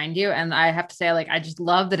rack behind you, and I have to say, like, I just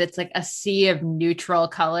love that it's like a sea of neutral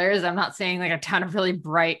colors. I'm not seeing like a ton of really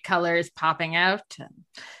bright colors popping out.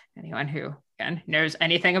 Anyone who, again, knows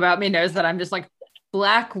anything about me knows that I'm just like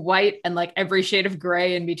black, white, and like every shade of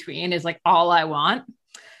gray in between is like all I want.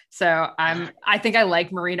 So I think I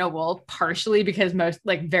like merino wool partially because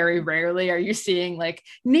very rarely are you seeing like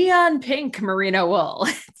neon pink merino wool.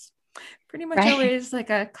 It's pretty much always like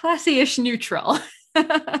a classy-ish neutral.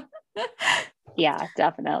 Yeah,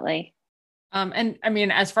 definitely. And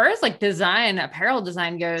as far as like apparel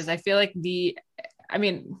design goes, I feel like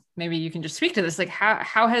maybe you can just speak to this. Like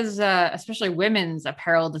how has especially women's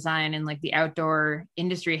apparel design in like the outdoor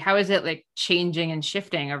industry, how is it like changing and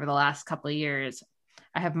shifting over the last couple of years?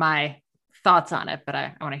 I have my thoughts on it, but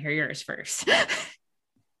I want to hear yours first.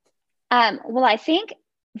 Well, I think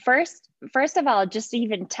first of all, just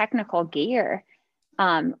even technical gear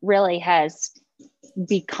really has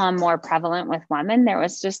become more prevalent with women. There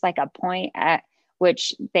was just like a point at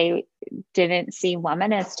which they didn't see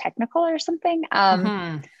women as technical or something.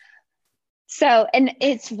 So, and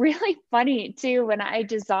it's really funny too, when I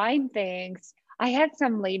design things, I had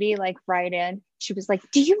some lady like write in, she was like,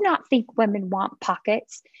 do you not think women want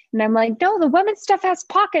pockets? And I'm like, no, the women's stuff has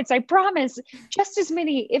pockets. I promise, just as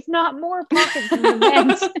many, if not more pockets than the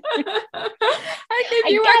men's. I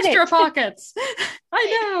gave you extra pockets.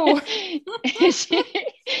 I know.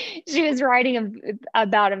 she was writing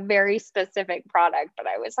about a very specific product, but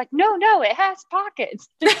I was like, no, it has pockets.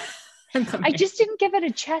 I just didn't give it a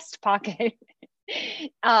chest pocket.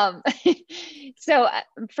 So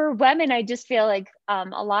for women, I just feel like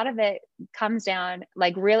a lot of it comes down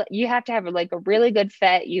like you have to have like a really good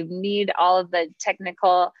fit. You need all of the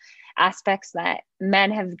technical aspects that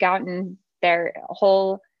men have gotten their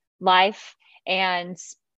whole life. And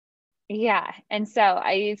yeah. And so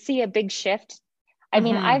I see a big shift.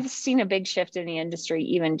 I've seen a big shift in the industry,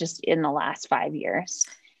 even just in the last 5 years.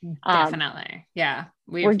 Definitely. Yeah.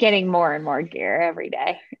 We're getting more and more gear every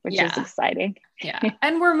day, which is exciting. Yeah.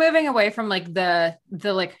 And we're moving away from like the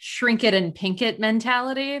like shrink it and pink it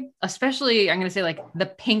mentality, especially I'm going to say like the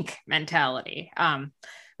pink mentality,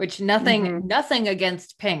 which nothing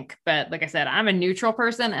against pink, but like I said, I'm a neutral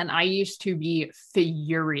person and I used to be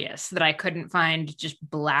furious that I couldn't find just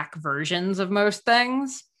black versions of most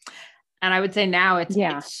things. And I would say now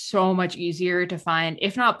Yeah. it's so much easier to find,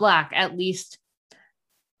 if not black, at least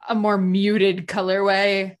a more muted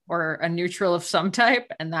colorway or a neutral of some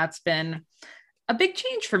type. And that's been a big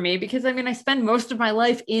change for me because I mean, I spend most of my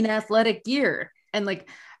life in athletic gear. And like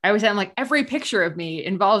I always say, I'm like, every picture of me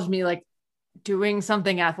involves me like doing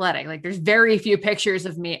something athletic. Like there's very few pictures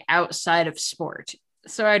of me outside of sport.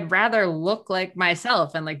 So I'd rather look like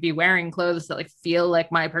myself and like be wearing clothes that like feel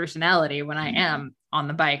like my personality when I am on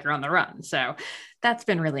the bike or on the run. So that's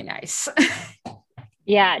been really nice.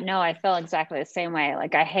 Yeah, no, I feel exactly the same way.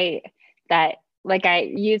 Like I hate that. Like I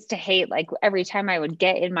used to hate, like every time I would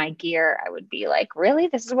get in my gear, I would be like, really,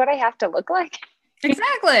 this is what I have to look like?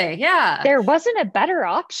 Exactly. Yeah. There wasn't a better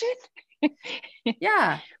option.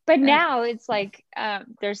 Yeah. But now it's like,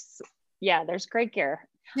 there's great gear.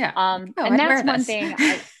 Yeah. And I'd that's wear one this. thing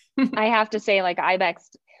I have to say, like Ibex,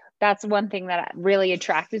 that's one thing that really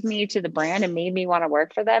attracted me to the brand and made me want to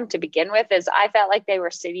work for them to begin with, is I felt like they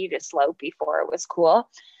were city to slope before it was cool.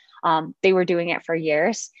 They were doing it for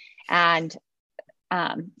years. And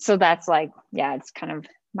so that's like, yeah, it's kind of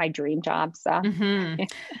my dream job. So, Mm-hmm.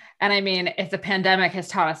 And I mean, if the pandemic has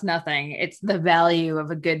taught us nothing, it's the value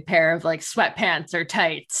of a good pair of like sweatpants or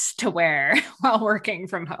tights to wear while working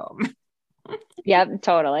from home. yeah,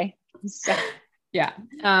 totally. So, Yeah.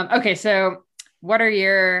 Okay. So what are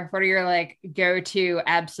your like go-to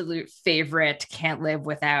absolute favorite can't live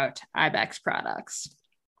without Ibex products?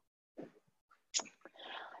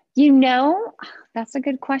 that's a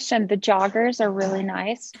good question. The joggers are really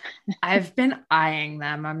nice. I've been eyeing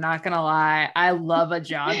them. I'm not going to lie. I love a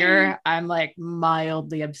jogger. I'm like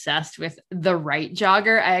mildly obsessed with the right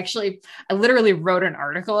jogger. I literally wrote an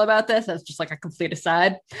article about this as just like a complete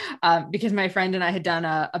aside, because my friend and I had done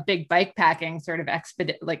a big bike packing sort of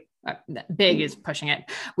big is pushing it.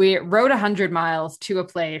 We rode 100 miles to a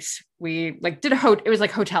place. We like did it was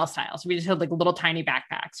like hotel style. So we just had like little tiny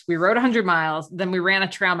backpacks. We rode 100 miles. Then we ran a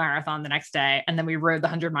trail marathon the next day. And then we rode the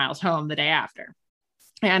 100 miles home the day after.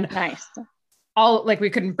 And Nice. all like we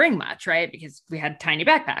couldn't bring much, right? Because we had tiny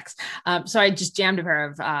backpacks. So I just jammed a pair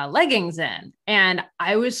of leggings in, and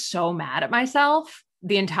I was so mad at myself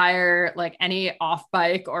the entire like any off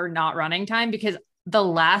bike or not running time, because the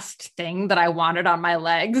last thing that I wanted on my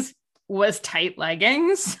legs was tight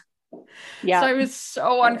leggings. Yeah. So I was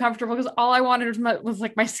so uncomfortable because all I wanted was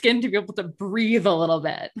like my skin to be able to breathe a little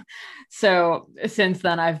bit. So since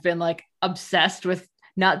then I've been like obsessed with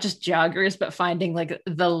not just joggers, but finding like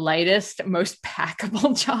the lightest, most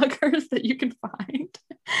packable joggers that you can find.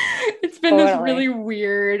 It's been this really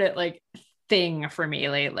weird like thing for me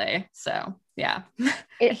lately. So yeah,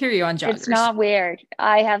 I hear you on joggers. It's not weird.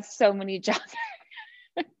 I have so many joggers.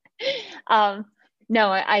 No,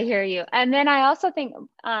 I hear you. And then I also think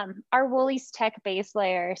our Woolies Tech base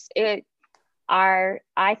layers I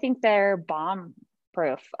think they're bomb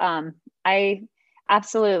proof. I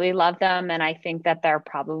absolutely love them, and I think that they're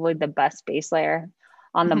probably the best base layer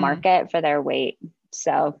on the market for their weight.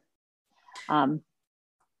 So,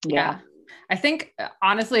 yeah. I think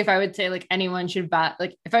honestly, if I would say like anyone should buy,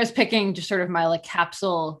 like if I was picking just sort of my like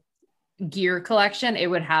capsule gear collection, it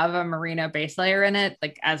would have a merino base layer in it,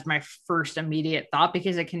 like as my first immediate thought,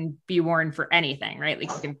 because it can be worn for anything, right?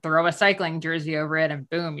 Like you can throw a cycling jersey over it and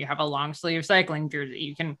boom, you have a long sleeve cycling jersey.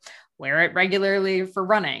 You can wear it regularly for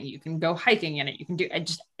running. You can go hiking in it. You can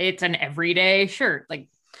it's an everyday shirt. Like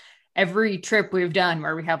every trip we've done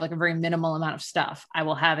where we have like a very minimal amount of stuff, I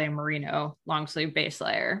will have a merino long sleeve base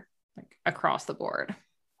layer like across the board.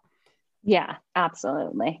 Yeah,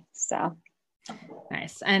 absolutely. So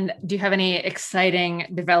nice. And do you have any exciting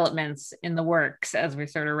developments in the works as we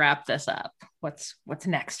sort of wrap this up? What's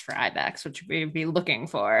next for Ibex? What should we be looking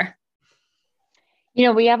for?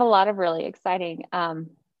 We have a lot of really exciting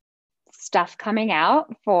stuff coming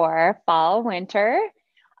out for fall, winter,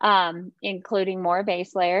 including more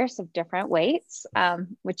base layers of different weights,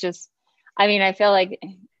 which is, I feel like,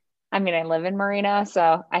 I live in merino,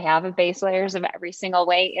 so I have a base layers of every single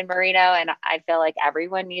weight in merino, and I feel like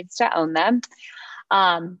everyone needs to own them.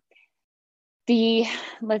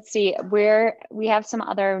 Let's see, we have some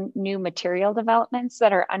other new material developments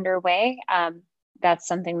that are underway. That's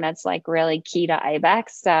something that's like really key to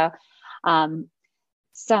Ibex. So,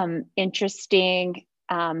 some interesting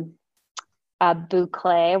boucle,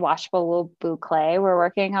 washable wool boucle we're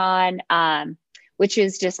working on, which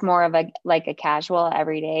is just more of a casual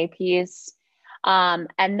everyday piece. And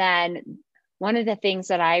then one of the things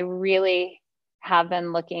that I really have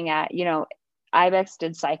been looking at, Ibex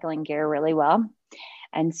did cycling gear really well.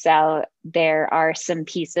 And so there are some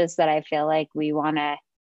pieces that I feel like we want to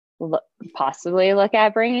possibly look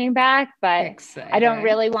at bringing back, but Exciting. I don't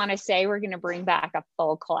really want to say we're going to bring back a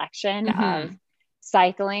full collection of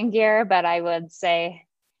cycling gear, but I would say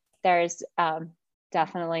there's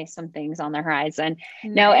definitely some things on the horizon.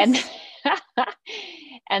 Nice. No,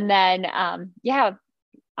 and then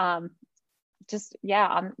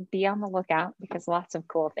be on the lookout because lots of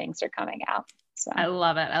cool things are coming out. So I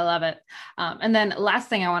love it. I love it. And then last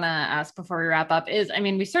thing I want to ask before we wrap up is, I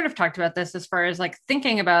mean, we sort of talked about this as far as like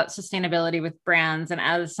thinking about sustainability with brands. And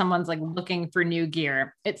as someone's like looking for new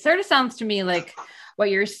gear, it sort of sounds to me like what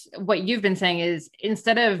you've been saying is,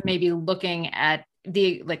 instead of maybe looking at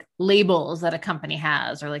the like labels that a company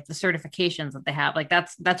has or like the certifications that they have, like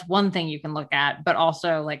that's one thing you can look at, but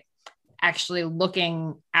also like actually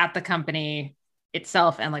looking at the company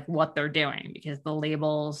itself and like what they're doing, because the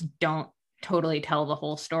labels don't totally tell the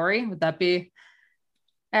whole story. Would that be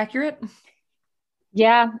accurate?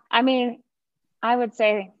 Yeah. I mean, I would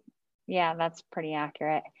say, yeah, that's pretty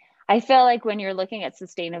accurate. I feel like when you're looking at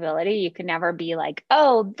sustainability, you can never be like,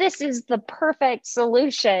 oh, this is the perfect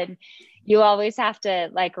solution. You always have to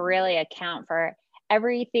like really account for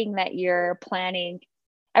everything that you're planning,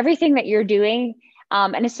 everything that you're doing.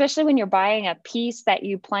 And especially when you're buying a piece that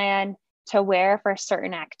you plan to wear for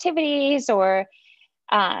certain activities or,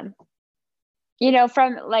 from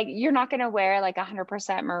like, you're not going to wear like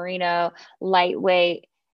 100% merino lightweight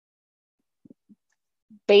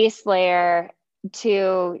base layer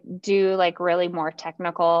to do like really more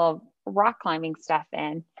technical rock climbing stuff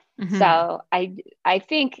in. So I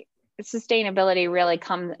think sustainability really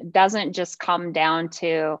doesn't just come down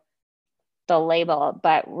to the label,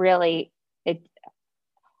 but really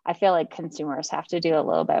I feel like consumers have to do a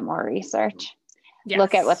little bit more research. Yes.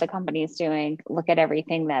 Look at what the company is doing, look at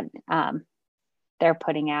everything that they're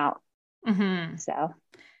putting out. So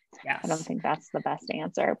yes. I don't think that's the best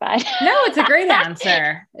answer, but no, it's a great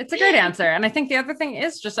answer. It's a great answer. And I think the other thing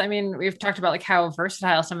is just, I mean, we've talked about like how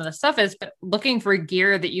versatile some of the stuff is, but looking for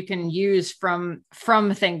gear that you can use from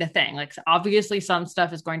thing to thing. Like obviously some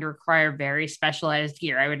stuff is going to require very specialized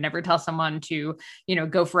gear. I would never tell someone to,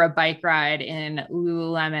 go for a bike ride in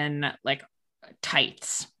Lululemon, like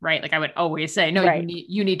tights, right? Like I would always say, no, right.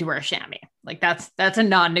 you need to wear a chamois. Like that's a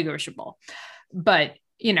non-negotiable. But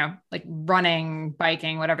like running,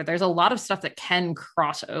 biking, whatever, there's a lot of stuff that can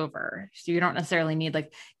cross over. So you don't necessarily need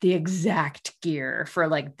like the exact gear for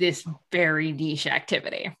like this very niche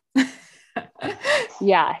activity.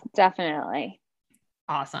 Yeah, definitely.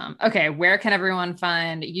 Awesome. Okay. Where can everyone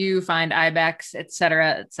find Ibex, et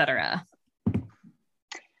cetera, et cetera?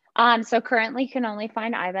 So currently you can only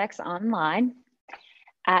find Ibex online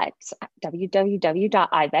at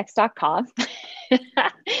www.ibex.com.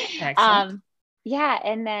 Excellent. Yeah.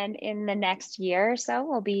 And then in the next year or so,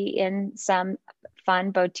 we'll be in some fun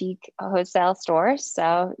boutique wholesale stores.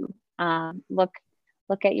 So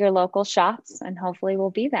look at your local shops and hopefully we'll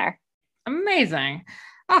be there. Amazing.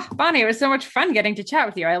 Oh, Bonie, it was so much fun getting to chat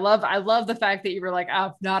with you. I love the fact that you were like,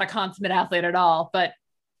 I'm not a consummate athlete at all, but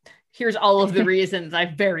here's all of the reasons I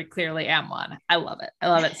very clearly am one. I love it. I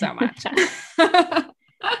love it so much.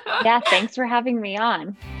 Yeah. Thanks for having me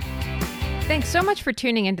on. Thanks so much for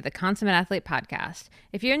tuning into the Consummate Athlete podcast.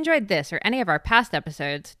 If you enjoyed this or any of our past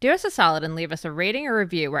episodes, do us a solid and leave us a rating or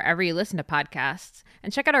review wherever you listen to podcasts.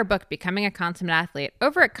 And check out our book, Becoming a Consummate Athlete,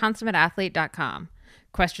 over at consummateathlete.com.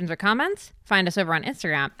 Questions or comments? Find us over on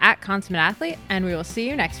Instagram at Consummate Athlete, and we will see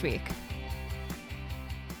you next week.